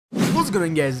What's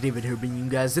going on, guys? David here, bringing you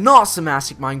guys an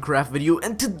awesome-astic Minecraft video,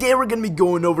 and today we're gonna be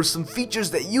going over some features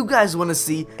that you guys want to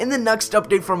see in the next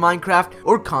update for Minecraft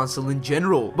or console in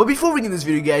general. But before we get in this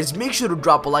video, guys, make sure to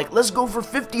drop a like. Let's go for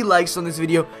 50 likes on this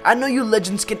video. I know you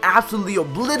legends can absolutely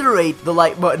obliterate the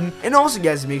like button, and also,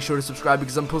 guys, make sure to subscribe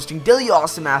because I'm posting daily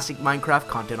awesome-astic Minecraft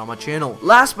content on my channel.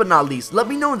 Last but not least, let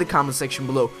me know in the comment section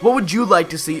below what would you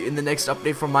like to see in the next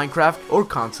update for Minecraft or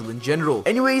console in general.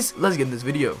 Anyways, let's get in this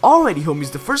video. Alrighty,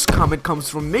 homies, the first comment comes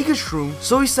from Shroom.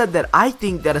 So he said that I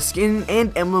think that a skin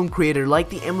and emblem creator like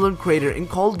the emblem creator in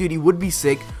Call of Duty would be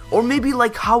sick. Or maybe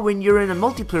like how when you're in a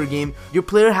multiplayer game, your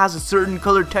player has a certain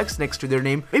colored text next to their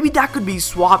name. Maybe that could be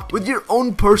swapped with your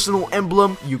own personal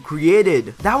emblem you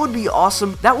created. That would be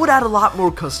awesome. That would add a lot more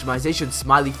customization,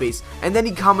 smiley face. And then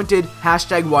he commented,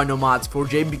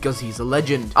 #WhyNoMods4J because he's a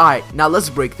legend. Alright, now let's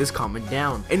break this comment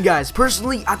down. And guys,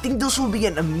 personally, I think this will be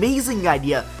an amazing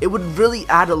idea. It would really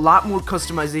add a lot more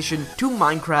customization to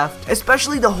Minecraft,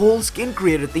 especially the whole skin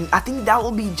creator thing. I think that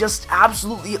will be just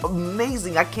absolutely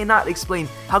amazing. I cannot explain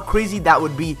how crazy that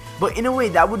would be, but in a way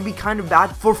that would be kind of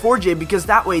bad for 4J because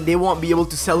that way they won't be able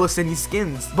to sell us any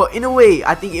skins. But in a way,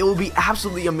 I think it will be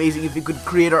absolutely amazing if we could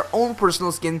create our own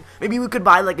personal skin. Maybe we could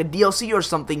buy like a DLC or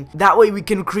something. That way we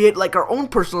can create like our own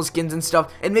personal skins and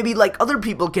stuff, and maybe like other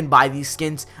people can buy these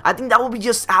skins. I think that will be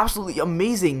just absolutely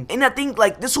amazing, and I think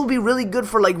like this will be really good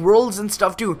for like worlds and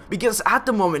stuff too, because at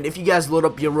the moment if you guys load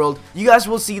up your world, you guys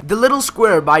will see the little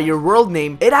square by your world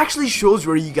name. It actually shows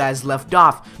where you guys left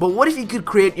off. But what if you could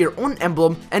create your own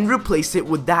emblem and replace it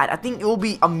with that? I think it will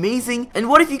be amazing. And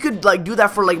what if you could like do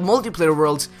that for like multiplayer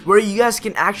worlds where you guys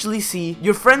can actually see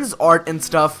your friend's art and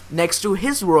stuff next to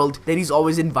his world that he's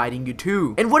always inviting you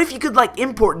to? And what if you could like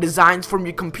import designs from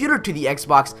your computer to the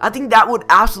Xbox? I think that would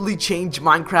absolutely change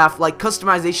Minecraft, like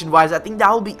customization wise. I think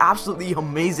that will be absolutely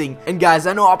amazing. And guys,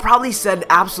 I know I probably said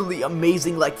absolutely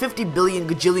amazing like 50 billion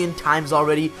gajillion times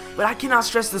already, but I cannot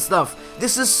stress this stuff.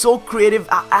 This is so creative.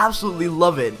 I absolutely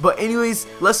love it. But anyways,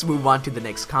 let's move on to the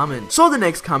next comment. So the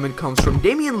next comment comes from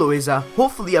Damien Loaiza.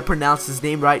 Hopefully I pronounced his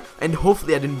name right, and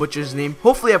hopefully I didn't butcher his name.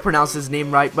 Hopefully I pronounced his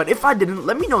name right, but if I didn't,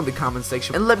 let me know in the comment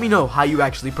section and let me know how you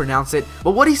actually pronounce it.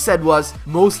 But what he said was,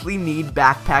 mostly need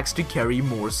backpacks to carry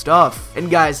more stuff.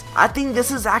 And guys, I think this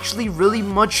is actually really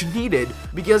much needed,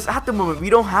 because at the moment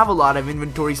we don't have a lot of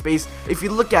inventory space if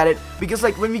you look at it, because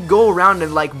like when we go around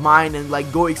and like mine and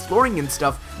like go exploring and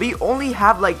stuff, we only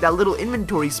have like that little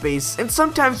inventory space, and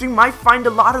sometimes we might find a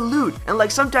lot of loot, and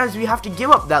like sometimes we have to give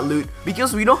up that loot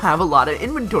because we don't have a lot of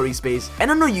inventory space.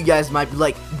 And I know you guys might be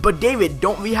like, but David,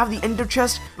 don't we have the ender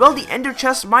chest? Well, the ender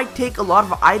chest might take a lot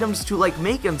of items to like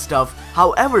make and stuff.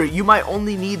 However, you might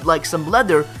only need like some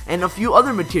leather and a few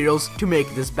other materials to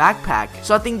make this backpack.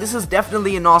 So I think this is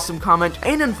definitely an awesome comment,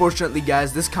 and unfortunately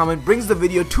guys, this comment brings the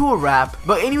video to a wrap.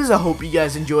 But anyways, I hope you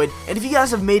guys enjoyed, and if you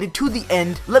guys have made it to the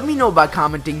end, let me know by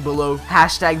commenting below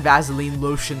 #Vaseline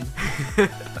lotion.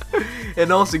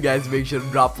 And also guys, make sure to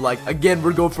drop a like. Again,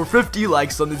 we're going for 50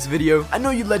 likes on this video. I know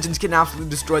you legends can absolutely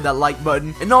destroy that like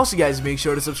button. And also guys, make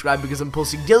sure to subscribe because I'm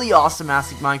posting daily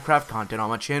awesome-astic Minecraft content on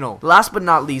my channel. Last but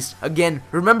not least, again,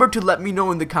 remember to let me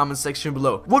know in the comment section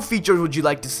below what features would you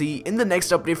like to see in the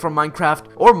next update from Minecraft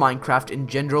or Minecraft in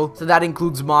general. So that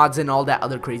includes mods and all that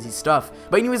other crazy stuff.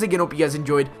 But anyways, again, hope you guys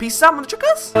enjoyed. Peace out,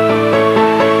 motherfuckers.